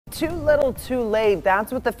Too little, too late.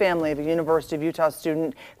 That's what the family of a University of Utah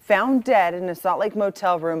student found dead in a Salt Lake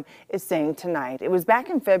motel room is saying tonight. It was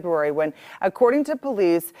back in February when, according to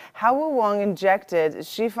police, Hao Wang injected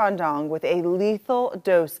Zhifan Dong with a lethal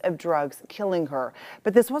dose of drugs, killing her.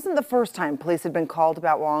 But this wasn't the first time police had been called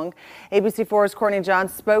about Wang. ABC4's Courtney John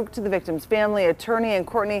spoke to the victim's family, attorney, and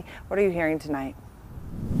Courtney, what are you hearing tonight?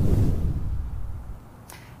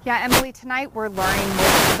 Yeah, Emily, tonight we're learning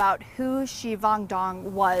more about who Zhifan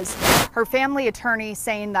Dong was. Her family attorney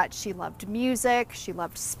saying that she loved music, she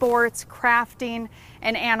loved sports, crafting,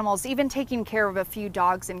 and animals, even taking care of a few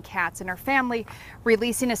dogs and cats. And her family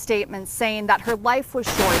releasing a statement saying that her life was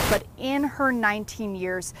short, but in her 19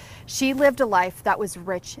 years, she lived a life that was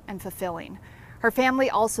rich and fulfilling. Her family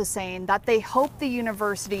also saying that they hope the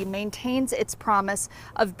university maintains its promise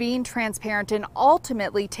of being transparent and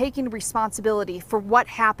ultimately taking responsibility for what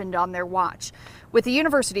happened on their watch. With the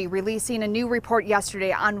university releasing a new report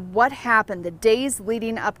yesterday on what happened the days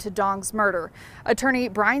leading up to Dong's murder, attorney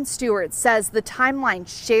Brian Stewart says the timeline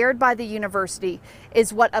shared by the university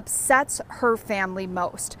is what upsets her family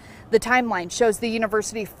most. The timeline shows the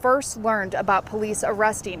university first learned about police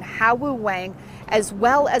arresting Hao Wang, as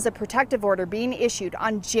well as a protective order being issued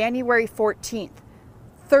on January 14th,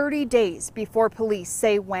 30 days before police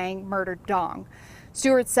say Wang murdered Dong.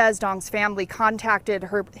 Stewart says Dong's family contacted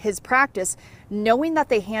his practice knowing that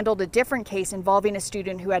they handled a different case involving a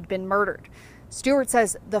student who had been murdered. Stewart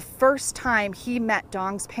says the first time he met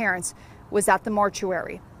Dong's parents was at the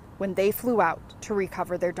mortuary when they flew out to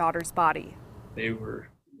recover their daughter's body. They were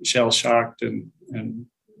shell-shocked and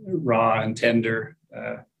raw and tender,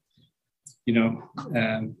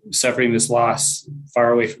 suffering this loss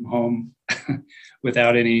far away from home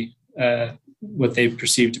without any what they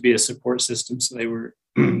perceived to be a support system. So they were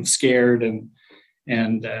scared and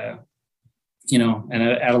at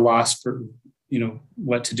a loss for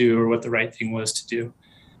what to do or what the right thing was to do.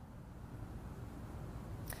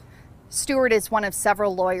 Stewart is one of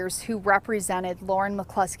several lawyers who represented Lauren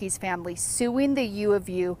McCluskey's family suing the U of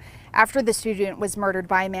U after the student was murdered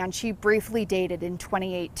by a man she briefly dated in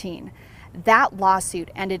 2018. That lawsuit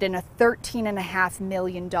ended in a $13.5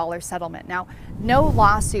 million settlement. Now, no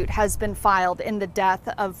lawsuit has been filed in the death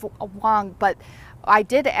of Wang, but I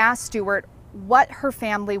did ask Stewart what her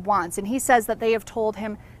family wants, and he says that they have told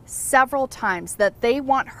him several times that they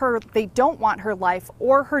don't want her life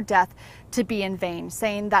or her death to be in vain,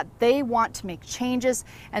 saying that they want to make changes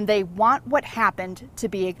and they want what happened to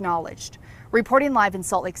be acknowledged. Reporting live in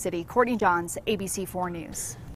Salt Lake City, Courtney Johns, ABC4 News.